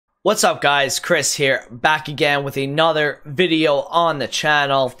What's up guys, Chris here, back again with another video on the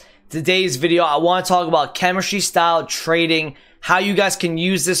channel. Today's video, I want to talk about chemistry style trading, how you guys can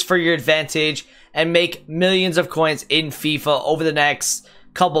use this for your advantage and make millions of coins in FIFA over the next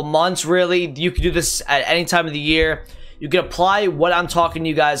couple months. Really, you can do this at any time of the year. You can apply what I'm talking to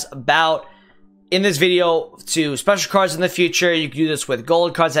you guys about in this video to special cards in the future. You can do this with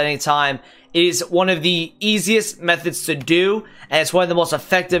gold cards at any time. It is one of the easiest methods to do, and it's one of the most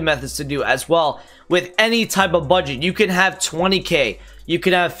effective methods to do as well. With any type of budget, you can have 20k, you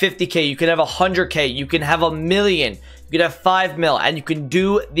can have 50k, you can have 100k, you can have a million, you can have 5 mil, and you can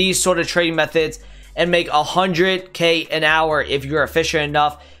do these sort of trading methods and make 100k an hour if you're efficient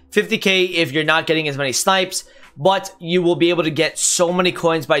enough, 50k if you're not getting as many snipes, but you will be able to get so many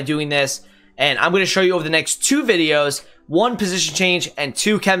coins by doing this. And I'm going to show you over the next two videos, one position change and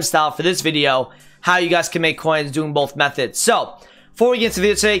two chem style for this video, how you guys can make coins doing both methods. So before we get into the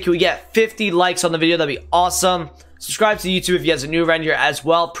video today, can we get 50 likes on the video? That'd be awesome. Subscribe to YouTube if you guys are new around here as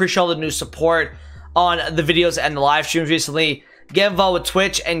well. Appreciate all the new support on the videos and the live streams recently. Get involved with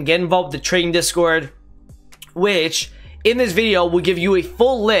Twitch and get involved with the trading Discord, which in this video will give you a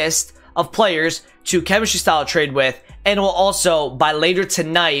full list of players to chemistry style trade with, and will also, by later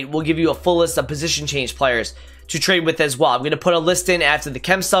tonight, we'll give you a full list of position change players to trade with as well. I'm going to put a list in after the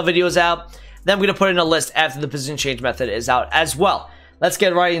chem style video is out. Then I'm going to put in a list after the position change method is out as well. Let's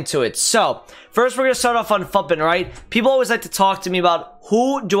get right into it. So first we're going to start off on FUPing, right? People always like to talk to me about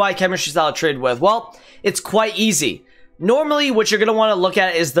who do I chemistry style trade with. Well, it's quite easy. Normally what you're going to want to look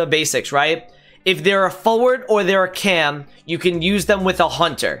at is the basics, right? If they're a forward or they're a cam, you can use them with a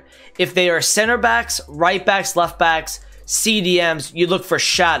hunter. If they are center backs, right backs, left backs, CDMs, you look for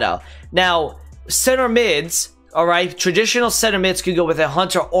shadow. Now, center mids, alright, traditional center mids could go with a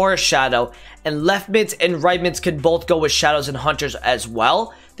hunter or a shadow, and left mids and right mids could both go with shadows and hunters as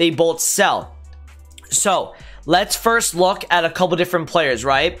well. They both sell. So, let's first look at a couple different players,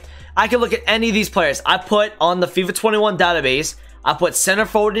 right? I can look at any of these players. I put on the FIFA 21 database, I put center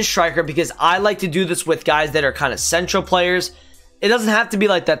forward and striker because I like to do this with guys that are kind of central players. It doesn't have to be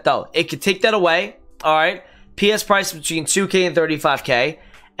like that though. It could take that away. Alright. PS price between 2k and 35k.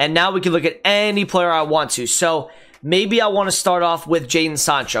 And now we can look at any player I want to. So maybe I want to start off with Jadon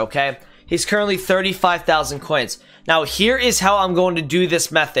Sancho, okay? He's currently 35,000 coins. Now here is how I'm going to do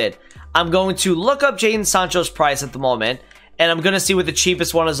this method. I'm going to look up Jadon Sancho's price at the moment, and I'm going to see what the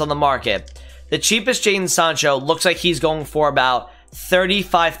cheapest one is on the market. The cheapest Jadon Sancho looks like he's going for about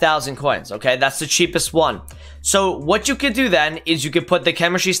 35,000 coins, okay? That's the cheapest one. So what you could do then is you could put the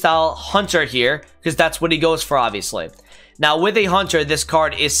chemistry style hunter here, because that's what he goes for, obviously. Now with a hunter, this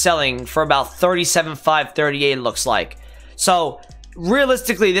card is selling for about 37.5, 38 it looks like. So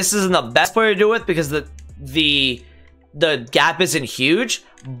realistically, this isn't the best player to do it because the gap isn't huge,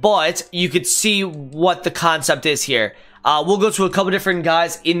 but you could see what the concept is here. We'll go to a couple different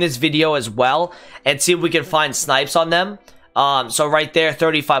guys in this video as well and see if we can find snipes on them. So right there,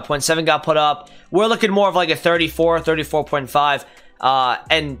 35.7 got put up. We're looking more of like a 34, 34.5.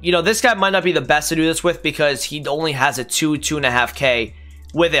 And, you know, this guy might not be the best to do this with because he only has a 2.5k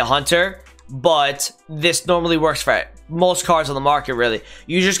with a hunter. But this normally works for most cards on the market, really.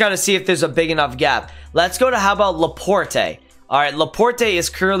 You just got to see if there's a big enough gap. Let's go to, how about Laporte? Alright, Laporte is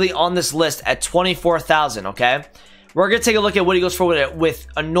currently on this list at 24,000, okay? We're going to take a look at what he goes for with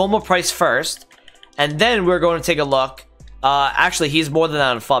a normal price first. And then we're going to take a look. Actually, he's more than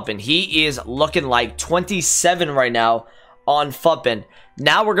that on FUPing. He is looking like 27 right now on FUPing.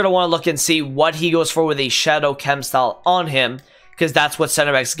 Now we're going to want to look and see what he goes for with a shadow chem style on him, because that's what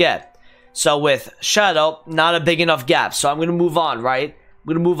center backs get. So with shadow, not a big enough gap. So I'm going to move on, right? I'm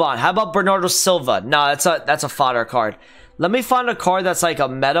going to move on. How about Bernardo Silva? No, that's a fodder card. Let me find a card that's like a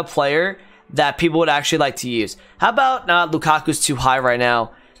meta player that people would actually like to use. How about, Lukaku's too high right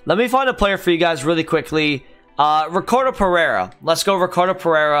now. Let me find a player for you guys really quickly. Ricardo Pereira. Let's go Ricardo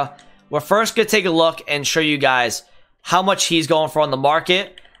Pereira. We're first going to take a look and show you guys how much he's going for on the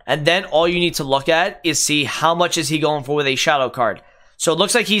market. And then all you need to look at is see how much is he going for with a shadow card. So it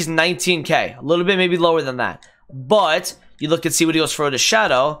looks like he's 19k. A little bit maybe lower than that. But you look and see what he goes for with a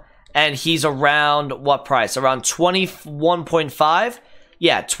shadow. And he's around what price? Around 21.5?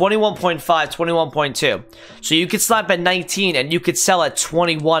 Yeah, 21.5, 21.2. So you could slap at 19 and you could sell at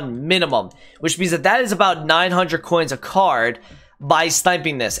 21 minimum, which means that is about 900 coins a card by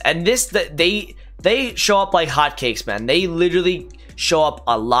sniping this. And this, they show up like hotcakes, man. They literally show up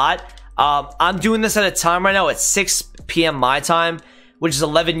a lot. I'm doing this at a time right now at 6 p.m. my time, which is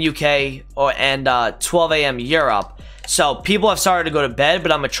 11 UK and 12 a.m. Europe. So people have started to go to bed,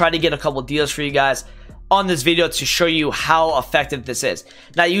 but I'm going to try to get a couple deals for you guys. on this video to show you how effective this is.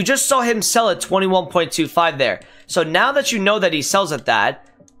 Now, you just saw him sell at 21.25 there. So now that you know that he sells at that,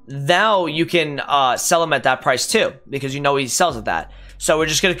 now you can sell him at that price too, because you know he sells at that. So we're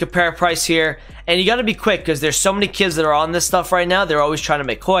just going to compare price here, and you got to be quick because there's so many kids that are on this stuff right now. They're always trying to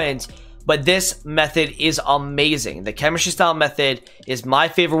make coins, but this method is amazing. The chemistry style method is my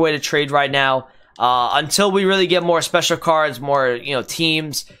favorite way to trade right now, until we really get more special cards, more, you know,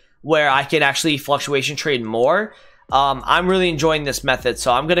 teams where I can actually fluctuation trade more. I'm really enjoying this method,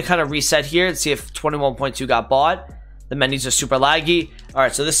 so I'm going to kind of reset here and see if 21.2 got bought. The menus are super laggy. All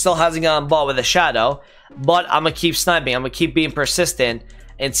right, so this still hasn't gotten bought with a shadow, but I'm going to keep sniping. I'm going to keep being persistent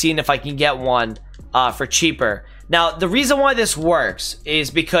and seeing if I can get one for cheaper. Now, the reason why this works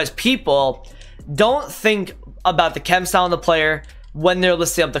is because people don't think about the chem style on the player when they're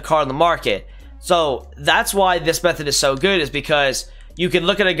listing up the card on the market. So that's why this method is so good, is because you can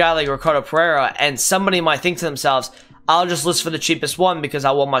look at a guy like Ricardo Pereira and somebody might think to themselves, I'll just list for the cheapest one because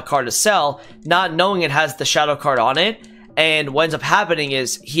I want my card to sell, not knowing it has the shadow card on it. And what ends up happening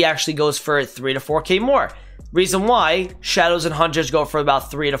is he actually goes for 3 to 4K more. Reason why shadows and hunters go for about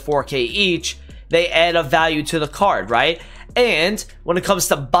 3 to 4K each, they add a value to the card, right? And when it comes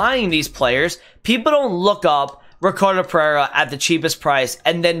to buying these players, people don't look up Ricardo Pereira at the cheapest price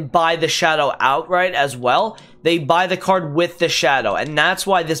and then buy the shadow outright as well. They buy the card with the shadow, and that's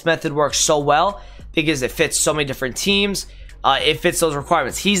why this method works so well, because it fits so many different teams. It fits those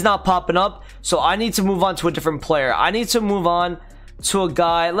requirements. He's not popping up, so I need to move on to a different player. I need to move on to a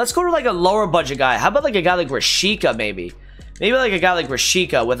guy. Let's go to like a lower budget guy. How about like a guy like Rashika, maybe? Maybe like a guy like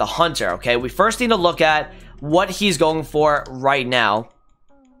Rashika with a hunter, okay? We first need to look at what he's going for right now.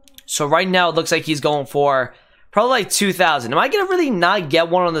 So right now, it looks like he's going for probably like 2,000. Am I going to really not get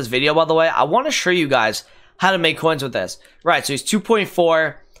one on this video, by the way? I want to show you guys how to make coins with this. Right, so he's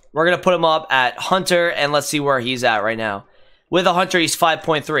 2.4. We're going to put him up at Hunter, and let's see where he's at right now. With a Hunter, he's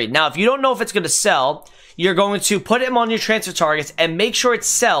 5.3. Now, if you don't know if it's going to sell, you're going to put him on your transfer targets and make sure it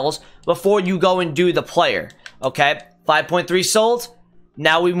sells before you go and do the player. Okay, 5.3 sold.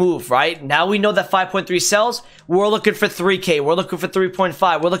 Now we move, right? Now we know that 5.3 sells. We're looking for 3K. We're looking for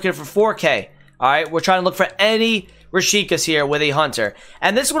 3.5. We're looking for 4K. All right, we're trying to look for any Rashikas here with a Hunter.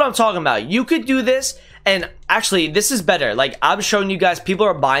 And this is what I'm talking about. You could do this, and actually, this is better. Like, I'm showing you guys, people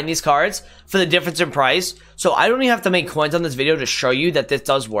are buying these cards for the difference in price. So I don't even have to make coins on this video to show you that this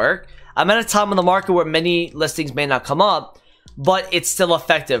does work. I'm at a time in the market where many listings may not come up, but it's still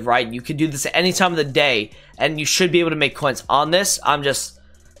effective, right? You can do this at any time of the day, and you should be able to make coins on this. I'm just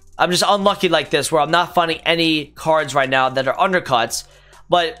unlucky like this, where I'm not finding any cards right now that are undercuts.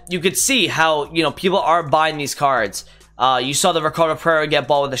 But you could see how, you know, people are buying these cards. You saw the Ricardo Pereira get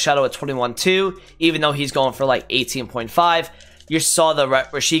bought with the shadow at 21.2, even though he's going for like 18.5. You saw the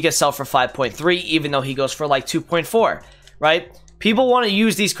Rashika sell for 5.3, even though he goes for like 2.4, right? People want to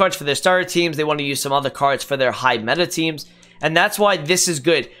use these cards for their starter teams. They want to use some other cards for their high meta teams. And that's why this is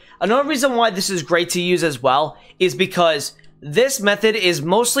good. Another reason why this is great to use as well is because this method is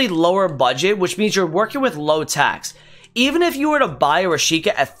mostly lower budget, which means you're working with low tax. Even if you were to buy a Rashika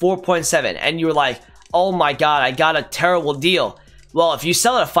at 4.7 and you're like, oh my god, I got a terrible deal. Well, if you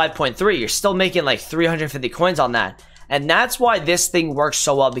sell it at 5.3, you're still making like 350 coins on that. And that's why this thing works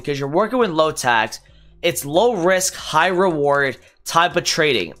so well, because you're working with low tax. It's low risk, high reward type of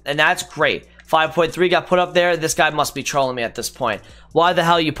trading. And that's great. 5.3 got put up there. This guy must be trolling me at this point. Why the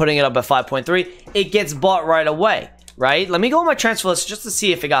hell are you putting it up at 5.3? It gets bought right away, right? Let me go on my transfer list just to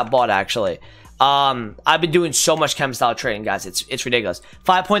see if it got bought actually. I've been doing so much chem style trading, guys. It's ridiculous.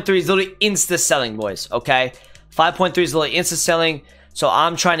 5.3 is literally insta selling, boys. Okay, 5.3 is literally insta selling. So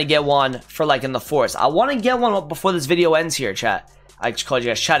I'm trying to get one for like in the fours. I want to get one before this video ends here, chat. I just called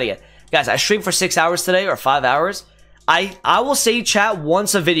you guys chat again, guys. I streamed for 6 hours today, or 5 hours. I will say chat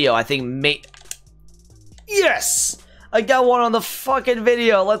once a video. I think yes, I got one on the fucking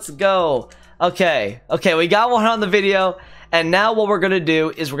video. Let's go. Okay, we got one on the video, and now what we're gonna do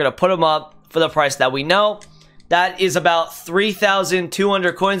is we're gonna put them up for the price that we know. That is about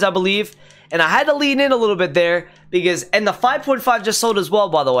 3,200 coins, I believe. And I had to lean in a little bit there because, and the 5.5 just sold as well,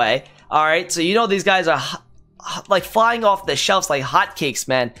 by the way. All right, so you know these guys are like flying off the shelves like hotcakes,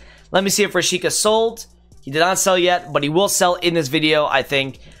 man. Let me see if Rashika sold. He did not sell yet, but he will sell in this video, I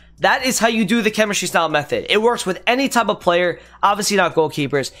think. That is how you do the chemistry style method. It works with any type of player, obviously not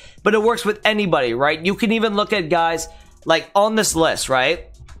goalkeepers, but it works with anybody, right? You can even look at guys like on this list, right?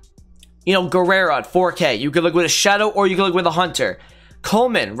 You know, Guerrero at 4K. You could look with a shadow, or you could look with a hunter.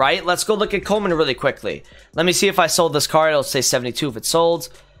 Coleman, right? Let's go look at Coleman really quickly. Let me see if I sold this card. It'll say 72 if it sold.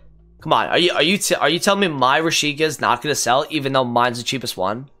 Come on, are you telling me my Rashika is not going to sell, even though mine's the cheapest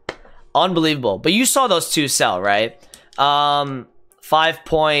one? Unbelievable. But you saw those two sell, right?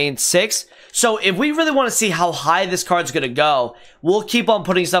 5.6. So if we really want to see how high this card's going to go, we'll keep on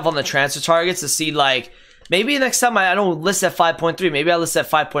putting stuff on the transfer targets to see, like, maybe next time I don't list at 5.3. Maybe I list at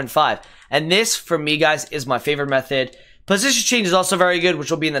 5.5. And this, for me, guys, is my favorite method. Position change is also very good, which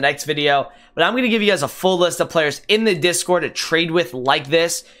will be in the next video. But I'm going to give you guys a full list of players in the Discord to trade with like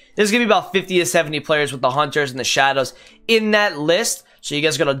this. There's going to be about 50 to 70 players with the Hunters and the Shadows in that list. So you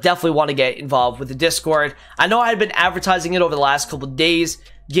guys are going to definitely want to get involved with the Discord. I know I had been advertising it over the last couple of days,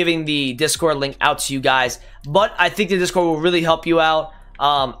 giving the Discord link out to you guys. But I think the Discord will really help you out.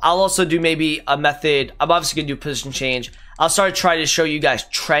 I'll also do maybe a method. I'm obviously going to do position change. I'll start trying to show you guys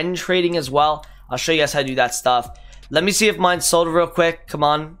trend trading as well. I'll show you guys how to do that stuff. Let me see if mine's sold real quick. Come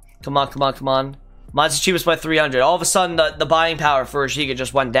on. Come on, come on, come on. Mine's the cheapest by 300. All of a sudden, the buying power for Rashica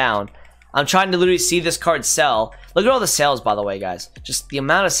just went down. I'm trying to literally see this card sell. Look at all the sales, by the way, guys. Just the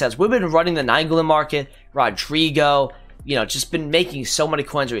amount of sales. We've been running the Nainggolan market, Rodrigo, you know, just been making so many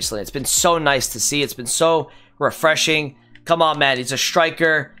coins recently. It's been so nice to see. It's been so refreshing. Come on, man. He's a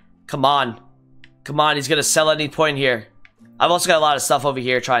striker. Come on. Come on. He's going to sell at any point here. I've also got a lot of stuff over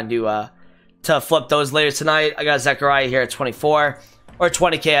here trying to flip those later tonight. I got Zechariah here at 24 or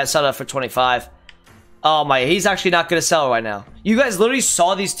 20k. I set up for 25. Oh my, he's actually not going to sell right now. You guys literally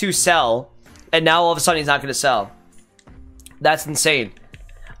saw these two sell, and now all of a sudden he's not going to sell. That's insane.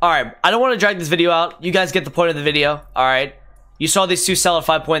 Alright, I don't want to drag this video out. You guys get the point of the video. Alright. You saw these two sell at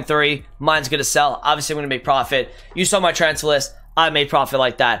 5.3. Mine's going to sell. Obviously, I'm going to make profit. You saw my transfer list. I made profit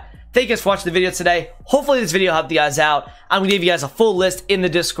like that. Thank you guys for watching the video today. Hopefully this video helped you guys out. I'm going to give you guys a full list in the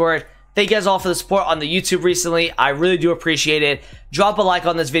Discord. Thank you guys all for the support on the YouTube recently. I really do appreciate it. Drop a like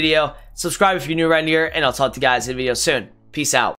on this video. Subscribe if you're new around here. And I'll talk to you guys in a video soon. Peace out.